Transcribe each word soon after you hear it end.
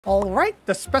All right,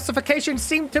 the specifications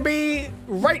seem to be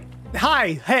right.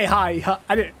 Hi, hey, hi,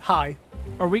 I didn't, hi.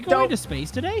 Are we going to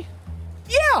space today?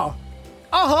 Yeah.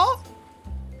 Uh-huh.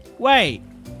 Wait.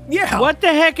 Yeah. What the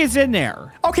heck is in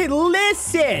there? Okay,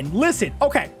 listen.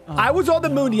 Okay, I was on the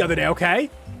moon the other day,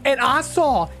 okay? And I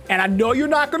saw, and I know you're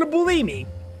not going to believe me,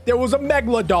 there was a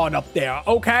megalodon up there,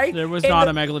 okay? There was not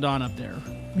a megalodon up there.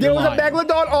 There was a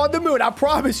megalodon on the moon, I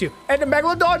promise you. And the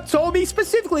megalodon told me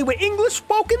specifically with English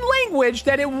spoken language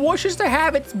that it wishes to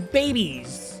have its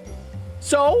babies.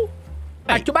 So,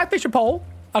 I took my fishing pole,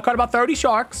 I caught about 30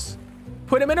 sharks,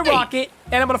 put them in a rocket,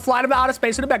 and I'm going to fly them to outer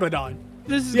space with a megalodon.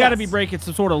 This has got to be breaking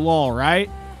some sort of law, right?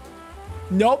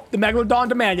 Nope, the megalodon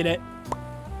demanded it.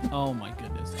 Oh my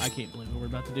goodness, I can't believe we're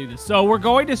about to do this. So we're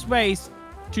going to space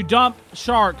to dump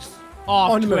sharks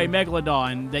off to a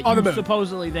megalodon that you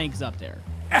supposedly think's up there.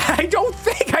 I don't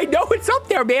think I know it's up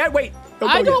there, man. Wait.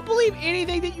 I don't believe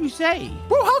anything that you say.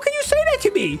 Bro, how can you say that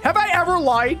to me? Have I ever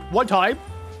lied one time?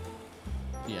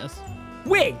 Yes.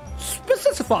 Wait,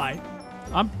 specify.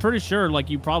 I'm pretty sure, like,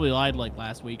 you probably lied, like,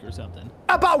 last week or something.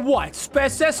 About what?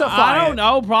 Specify. I don't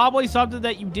know. Probably something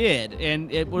that you did,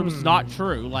 and it was not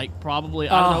true. Like, probably,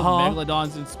 I don't know,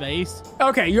 megalodons in space.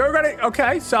 Okay,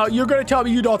 so you're gonna tell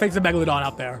me you don't think there's a megalodon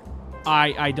out there.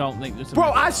 I don't think there's a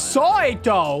Bro, megalodon. I saw it,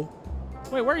 though.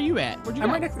 Wait, where are you at? Where'd you go?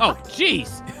 Right next oh, jeez.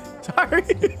 Sorry.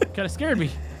 Kind of scared me.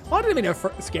 Well, I didn't mean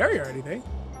to scare you or anything.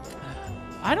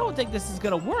 I don't think this is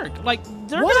gonna work. Like,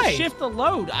 they're gonna shift the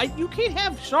load. You can't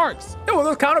have sharks. Yeah, well,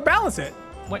 they'll counterbalance it.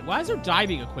 Wait, why is there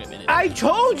diving equipment in I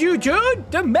told you,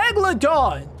 dude! The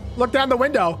megalodon! Look down the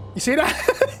window. You see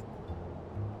that?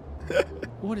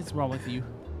 What is wrong with you?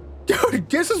 Dude,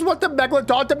 this is what the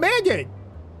megalodon demanded.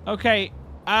 Okay,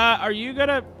 are you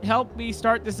gonna help me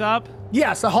start this up?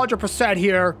 Yes, 100%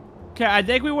 here. Okay, I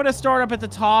think we want to start up at the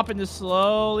top and just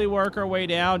slowly work our way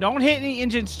down. Don't hit any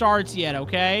engine starts yet,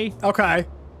 okay? Okay.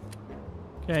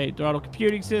 Okay, throttle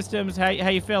computing systems. How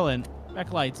you feeling?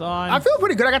 Back lights on. I feel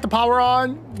pretty good. I got the power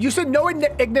on. You said no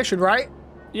ignition, right?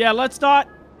 Yeah, let's not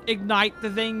ignite the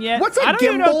thing yet. What's a gimbal? I don't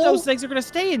even know if those things are going to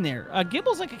stay in there. A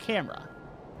gimbal's like a camera.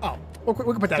 Oh, we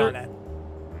can put that on that.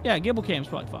 Yeah, gimbal cam's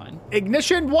probably fine.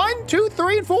 Ignition 1, 2,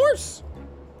 3, and 4s?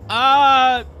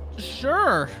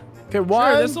 Sure. Okay,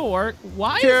 1. Sure, this'll work.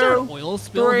 Why is there an oil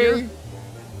spill 3. here?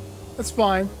 That's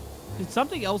fine. Did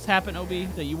something else happen, Obi,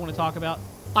 that you want to talk about?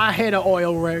 I hit an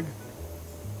oil rig.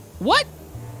 What?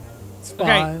 It's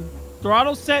fine. Okay,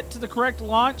 throttle set to the correct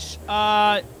launch.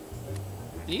 Do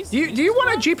you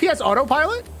want a GPS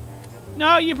autopilot?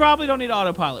 No, you probably don't need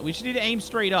autopilot. We should need to aim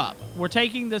straight up. We're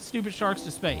taking the stupid sharks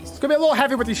to space. It's gonna be a little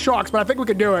heavy with these sharks, but I think we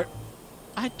can do it.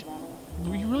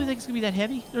 You really think it's gonna be that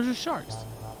heavy? Those are sharks.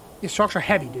 These sharks are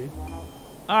heavy, dude.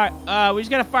 All right, we just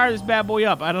gotta fire this bad boy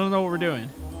up. I don't know what we're doing.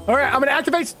 All right, I'm gonna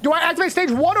activate. Do I activate stage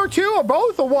 1 or 2 or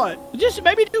both or what? Just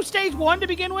maybe do stage 1 to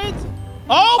begin with.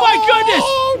 Oh my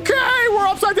goodness! Okay, we're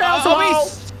upside down.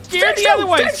 So steer the other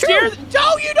way.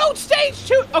 No, you don't stage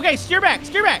 2. Okay, steer back.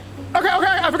 Okay,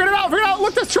 I figured it out.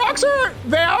 Look, the sharks are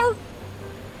there.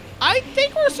 I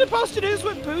think we're supposed to do this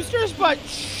with boosters, but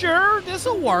sure, this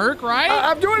will work, right?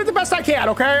 I'm doing it the best I can.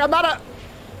 Okay, I'm not a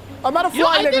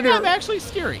flying engineer. I think I'm actually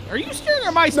steering. Are you steering or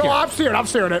am I steering? No, I'm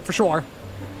steering it for sure.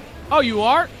 Oh, you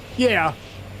are? Yeah.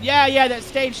 Yeah, that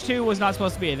stage 2 was not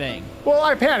supposed to be a thing. Well,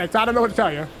 I panicked. I don't know what to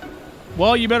tell you.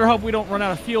 Well, you better hope we don't run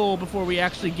out of fuel before we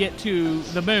actually get to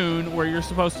the moon where you're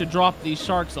supposed to drop these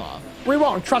sharks off. We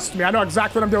won't. Trust me. I know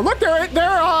exactly what I'm doing. Look,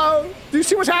 do you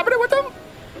see what's happening with them?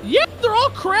 Yeah, they're all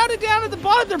crowded down at the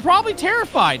bottom. They're probably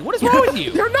terrified. What is wrong with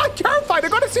you? They're not terrified. They're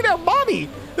going to see their mommy.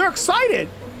 They're excited.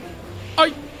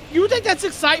 You think that's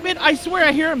excitement? I swear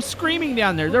I hear them screaming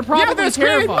down there. They're probably they're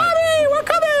terrified. Screaming, Mommy, we're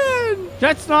coming.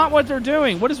 That's not what they're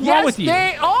doing. What is wrong with you?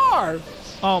 Yes, they are.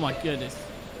 Oh, my goodness.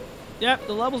 Yep,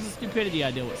 the levels of stupidity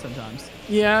I deal with sometimes.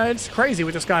 Yeah, it's crazy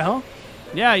with this guy, huh?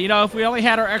 Yeah, you know, if we only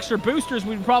had our extra boosters,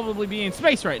 we'd probably be in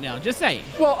space right now. Just saying.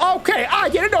 Well, okay, I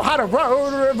didn't know how to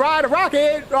ride a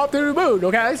rocket up to the moon,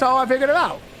 okay? So I figured it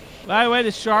out. By the way,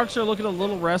 the sharks are looking a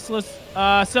little restless.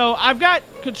 So I've got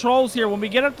controls here. When we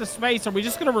get up to space, are we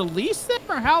just going to release them,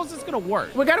 or how is this going to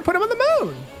work? We got to put them on the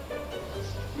moon.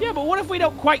 Yeah, but what if we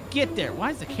don't quite get there?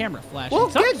 Why is the camera flashing? We'll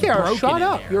get there. Shut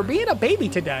up. There. You're being a baby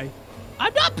today.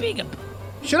 I'm not being a...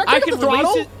 Should I take up the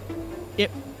throttle?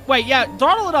 Wait, yeah,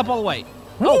 throttle it up all the way.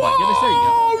 Oh, my goodness, there you go.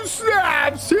 Oh,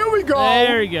 snaps. Here we go.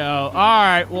 There you go. All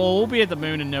right, well, we'll be at the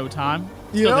moon in no time.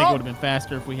 Still think it would have been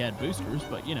faster if we had boosters,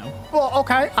 but, you know. Well,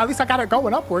 okay. At least I got it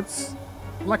going upwards.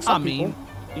 Like some people.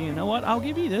 You know what? I'll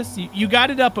give you this. You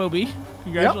got it up, Obi.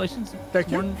 Congratulations. Yep. Thank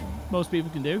you. More than most people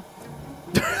can do.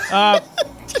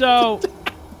 So,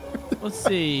 let's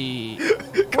see.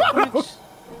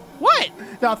 What?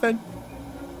 Nothing.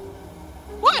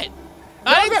 What?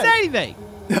 I didn't say anything.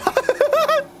 All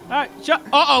right,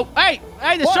 uh-oh. Hey,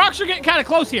 the sharks are getting kind of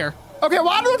close here. Okay, well,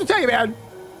 I don't know what to tell you, man.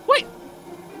 Wait,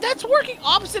 that's working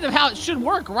opposite of how it should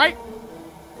work, right?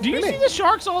 Do you see the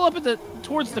sharks all up at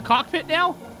towards the cockpit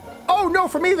now? Oh, no,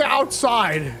 for me, they're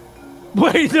outside.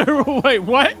 Wait,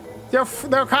 what?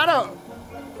 They're kind of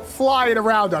flying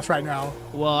around us right now.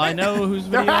 Well, I know whose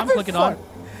video I'm clicking on.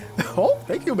 Oh,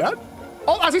 thank you, man.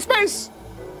 Oh, I see space.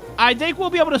 I think we'll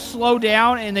be able to slow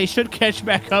down, and they should catch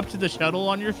back up to the shuttle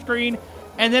on your screen,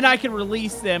 and then I can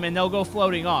release them, and they'll go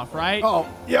floating off, right? Oh,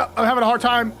 yeah, I'm having a hard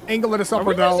time angling this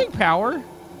upward, though. Are we losing power?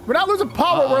 We're not losing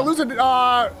power. We're losing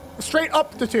straight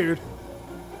altitude.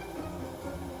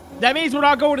 That means we're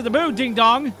not going to the moon,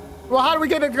 ding-dong. Well, how do we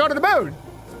go to the moon?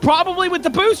 Probably with the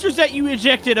boosters that you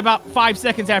ejected about 5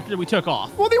 seconds after we took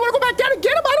off. Well, do you want to go back down and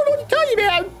get them? I don't know what to tell you,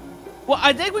 man. Well,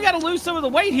 I think we got to lose some of the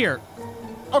weight here.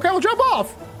 Okay, we'll jump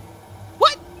off.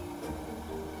 What?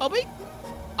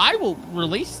 I will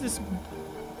release this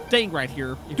thing right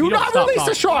here. Do not release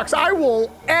the sharks. I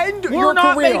will end your career. We're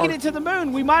not making it to the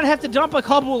moon. We might have to dump a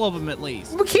couple of them at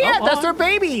least. We can't. That's their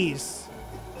babies.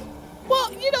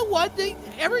 Well, you know what?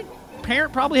 Every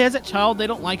parent probably has that child they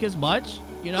don't like as much,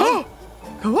 you know?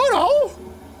 Hello?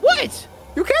 What?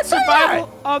 You can't say Survival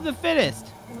of the fittest.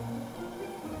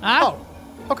 Huh? Oh,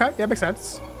 okay. Yeah, makes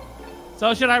sense.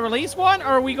 So should I release one, or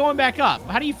are we going back up?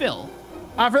 How do you feel?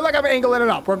 I feel like I'm angling it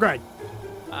up. We're good.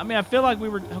 I mean, I feel like we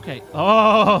were... Okay.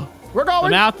 Oh. We're going.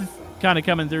 The mouth is kind of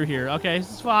coming through here. Okay,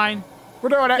 this is fine. We're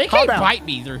doing it. They can't bite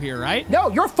me through here, right? No,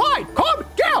 you're fine. Calm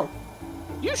down.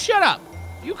 You shut up.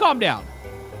 You calm down.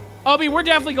 Obi, we're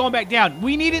definitely going back down.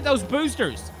 We needed those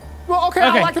boosters. Well, okay.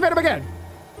 I'll activate them again.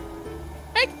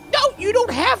 Hey, no, you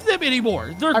don't have them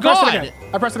anymore. They're gone.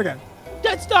 I pressed it again.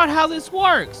 That's not how this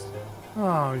works.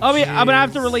 Oh, Obi, I'm going to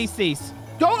have to release these.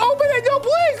 Don't open it. No,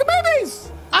 please. The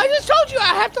babies. I just told you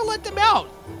I have to let them out.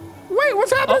 Wait,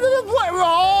 what's happening to the plane?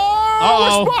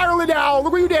 Oh, we're spiraling now.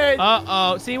 Look what you did.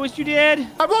 Uh-oh. See what you did?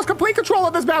 I've lost complete control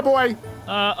of this bad boy.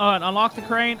 Unlock the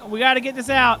crane. We got to get this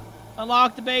out.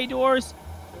 Unlock the bay doors.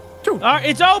 Two. All right,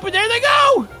 it's open. There they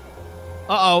go.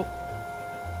 Uh-oh.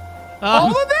 All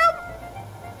of them?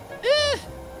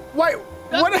 Wait,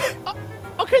 what?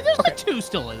 Okay, there's like 2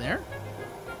 still in there.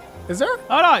 Is there?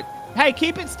 Hold on. Hey,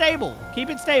 keep it stable. Keep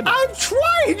it stable. I'm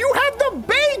trying. You have the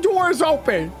bay doors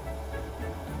open.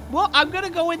 Well, I'm going to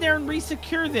go in there and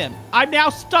re-secure them. I'm now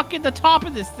stuck in the top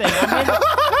of this thing.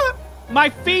 My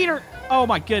feet are... Oh,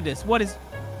 my goodness. What is...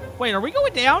 Wait, are we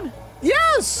going down?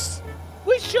 Yes.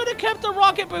 We should have kept the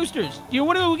rocket boosters. Do you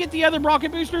want to go get the other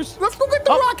rocket boosters? Let's go get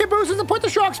the rocket boosters and put the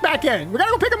sharks back in. We got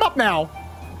to go pick them up now.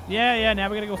 Yeah, now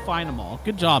we got to go find them all.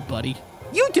 Good job, buddy.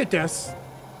 You did this.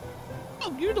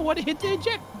 Oh, you're the one that hit the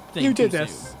eject thing. You did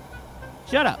this.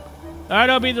 Shut up. All right,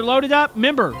 Obi, they're loaded up.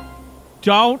 Remember,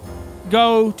 don't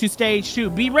go to stage 2.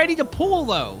 Be ready to pull,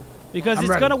 though, because it's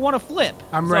going to want to flip.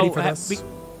 I'm ready for this.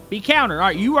 Be counter. All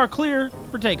right, you are clear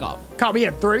for takeoff. Count me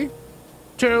in. 3,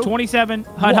 2, 27.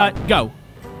 Hut, go.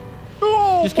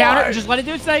 Oh, just count it. Just let it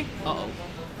do its thing.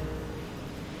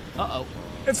 Uh-oh.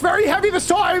 It's very heavy this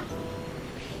time.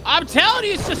 I'm telling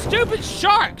you, it's the stupid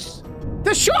sharks.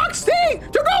 The sharks thing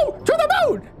to go to the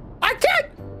moon. I can't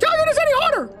tell you this any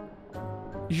harder.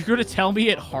 You're going to tell me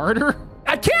it harder?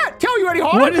 I can't tell you any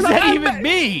harder. What does that even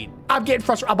mean? I'm getting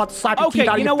frustrated. I'm about to slap your teeth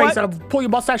out of your face and pull your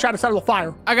mustache out and set it on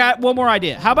fire. I got one more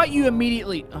idea. How about you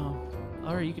immediately... Oh,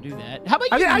 all right, you can do that. How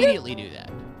about you immediately do that?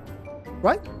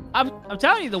 What? I'm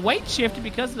telling you, the weight shifted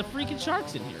because of the freaking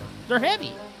sharks in here. They're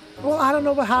heavy. Well, I don't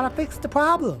know how to fix the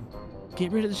problem.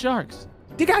 Get rid of the sharks.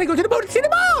 You gotta go to the moon to see the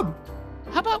mom.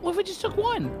 How about what if we just took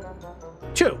 1?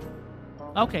 2.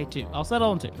 Okay, 2. I'll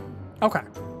settle on 2. Okay.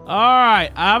 All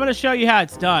right, I'm going to show you how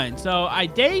it's done. So I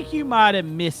think you might have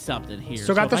missed something here.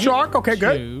 So got the shark. Okay,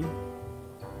 good.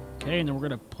 Okay, and then we're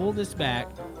going to pull this back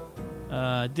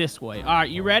this way. All right,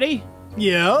 you ready?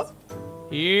 Yeah.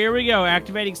 Here we go.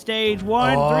 Activating stage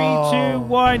 1. 3, 2,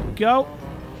 1, go.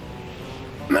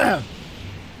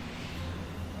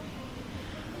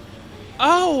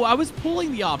 Oh, I was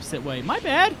pulling the opposite way. My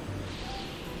bad.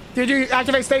 Did you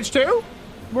activate stage 2?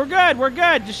 We're good. We're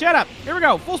good. Just shut up. Here we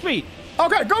go. Full speed.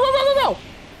 Okay, go. All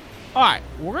right,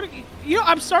 we're gonna. You know,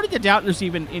 I'm starting to doubt there's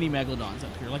even any megalodons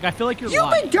up here. Like, I feel like you're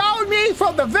lying. You've been doubting me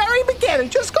from the very beginning.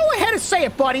 Just go ahead and say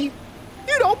it, buddy.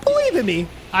 You don't believe in me.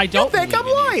 I don't. You think I'm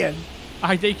lying?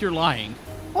 I think you're lying.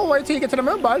 Oh, wait till you get to the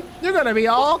moon, bud. You're gonna be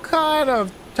all kind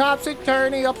of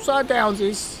topsy-turvy,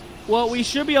 upside-downsies. Well, we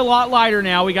should be a lot lighter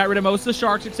now. We got rid of most of the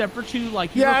sharks except for 2,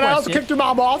 like you requested. And I also kicked your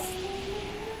mom off.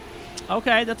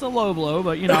 Okay, that's a low blow,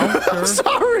 but you know. Sure.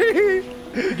 Sorry.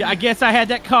 I guess I had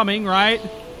that coming, right?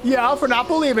 Yeah, for not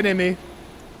believing in me.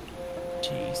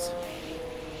 Jeez.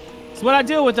 It's what I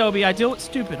deal with, Obi. I deal with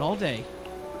stupid all day.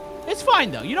 It's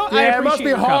fine, though. You know, I Yeah, it appreciate must be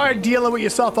your hard company. dealing with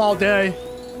yourself all day.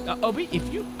 Obi,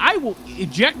 I will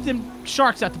eject them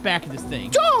sharks out the back of this thing.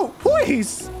 Don't,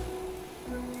 please.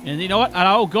 And you know what?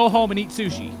 I'll go home and eat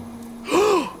sushi.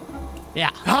 Yeah.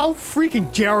 How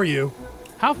freaking dare you?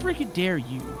 How freaking dare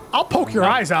you? I'll poke your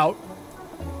eyes out.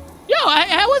 Yo,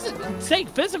 I wasn't saying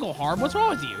physical harm. What's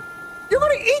wrong with you? You're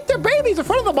gonna eat their babies in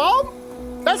front of the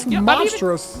mom? That's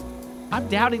monstrous. I'm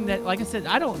doubting that. Like I said,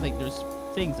 I don't think there's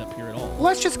things up here at all.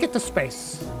 Let's just get to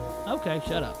space. Okay,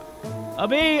 shut up.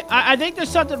 Obi, I think there's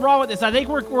something wrong with this. I think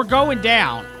we're going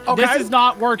down. Okay. This is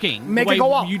not working. Make it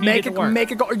go up. Make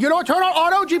it go. You know what? Turn on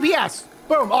auto GPS.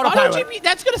 Boom, autopilot.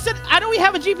 That's gonna send. I know we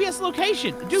have a GPS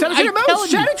location. Dude, Send it to the moon.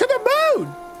 Send it to the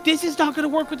moon. This is not gonna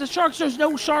work with the sharks. There's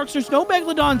no sharks. There's no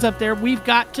megalodons up there. We've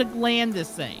got to land this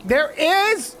thing. There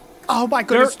is. Oh my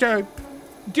goodness, dude.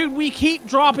 Dude, we keep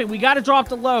dropping. We got to drop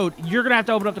the load. You're gonna have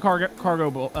to open up the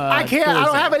cargo. I can't. I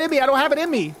don't have it in me. I don't have it in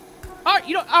me. All right,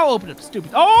 you know, I'll open it.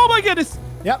 Stupid. Oh my goodness.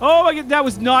 Yep. Oh my god, that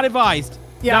was not advised.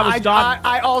 Yeah, that was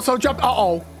I also jumped.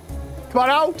 Uh-oh. Come on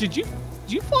out. Did you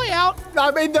fly out?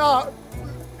 I'm in the...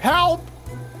 Help.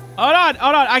 Hold on.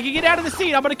 I can get out of the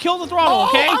seat. I'm gonna kill the throttle,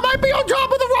 okay? I might be on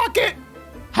top of the rocket.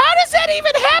 How does that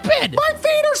even happen? My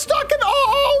feet are stuck in...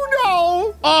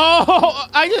 Oh, no. Oh,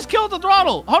 I just killed the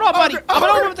throttle. Hold on, buddy. I'm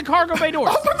gonna open up the cargo bay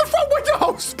doors. Open the front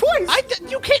windows, please.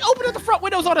 You can't open up the front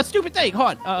windows on a stupid thing.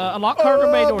 Hold on. Unlock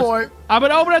cargo bay doors. Boy. I'm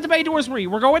gonna open up the bay doors for you.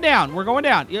 We're going down.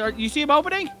 You see them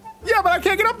opening? Yeah, but I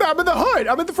can't get up there. I'm in the hood.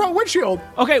 I'm in the front windshield.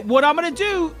 Okay, what I'm gonna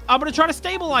do, I'm gonna try to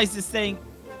stabilize this thing.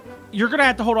 You're gonna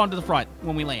have to hold on to the front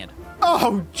when we land.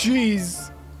 Oh,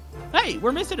 jeez. Hey,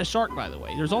 we're missing a shark, by the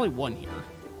way. There's only one here.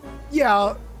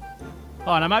 Yeah.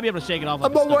 Oh, and I might be able to shake it off.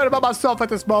 I'm not worried about myself at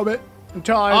this moment in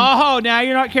time. Oh, now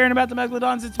you're not caring about the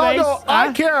megalodons in space? Oh, no,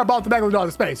 I care about the megalodon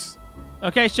in space.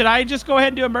 Okay, should I just go ahead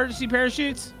and do emergency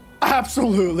parachutes?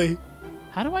 Absolutely.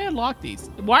 How do I unlock these?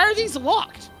 Why are these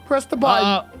locked? Press the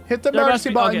button. Hit the emergency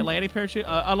button. Okay, landing parachute.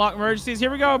 Unlock emergencies. Here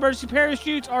we go. Emergency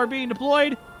parachutes are being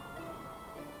deployed.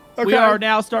 Okay. We are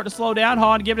now starting to slow down.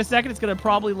 Hold on, give it a second. It's going to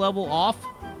probably level off.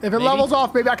 If it levels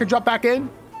off, maybe I can jump back in.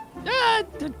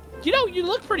 You know, you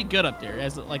look pretty good up there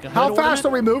as like a hood How fast are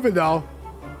we moving, though?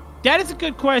 That is a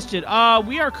good question.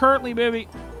 We are currently moving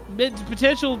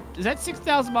potential. Is that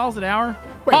 6,000 miles an hour?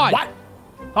 Wait, what?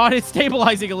 Oh, it's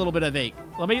stabilizing a little bit, I think.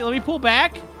 Let me pull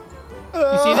back.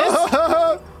 You see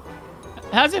this?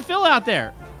 How's it feel out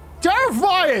there?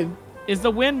 Terrifying. Is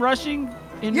the wind rushing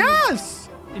in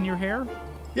in your hair?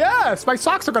 Yes, my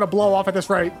socks are gonna blow off at this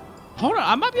rate. Hold on,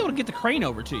 I might be able to get the crane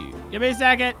over to you. Give me a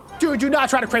second. Dude, do not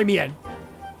try to crane me in.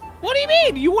 What do you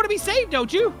mean? You want to be saved,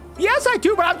 don't you? Yes, I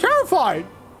do, but I'm terrified.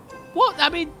 Well, I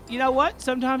mean, you know what?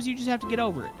 Sometimes you just have to get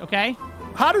over it, okay?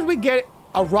 How did we get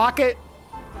a rocket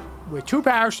with 2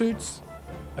 parachutes,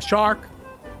 a shark,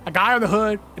 a guy on the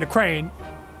hood, and a crane?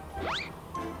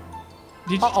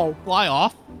 Did you fly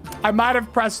off? I might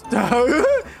have pressed...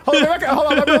 hold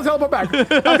on, let me teleport back.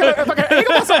 If I can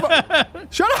angle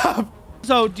myself... Shut up!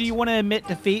 So, do you want to admit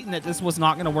defeat and that this was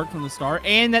not going to work from the start,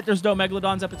 and that there's no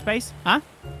megalodons up in space? Huh?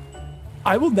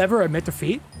 I will never admit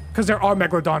defeat, because there are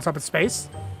megalodons up in space,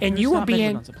 and you were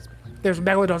being... There's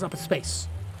megalodons up in space.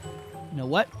 You know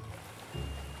what?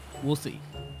 We'll see.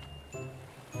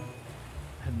 I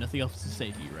have nothing else to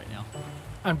say to you right now.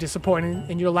 I'm disappointed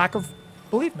in your lack of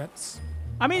believements.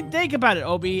 I mean, think about it,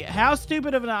 Obi. How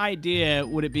stupid of an idea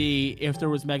would it be if there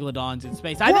was megalodons in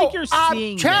space? I think you're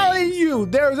seeing I'm telling you,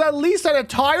 there's at least an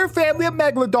entire family of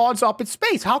megalodons up in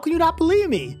space. How can you not believe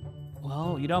me?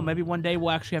 Well, you know, maybe one day we'll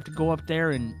actually have to go up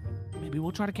there and maybe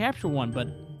we'll try to capture one. But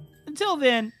until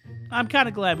then, I'm kind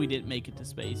of glad we didn't make it to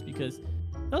space because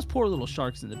those poor little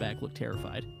sharks in the back look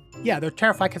terrified. Yeah, they're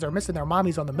terrified because they're missing their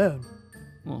mommies on the moon.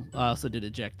 Well, I also did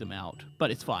eject them out, but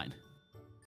it's fine.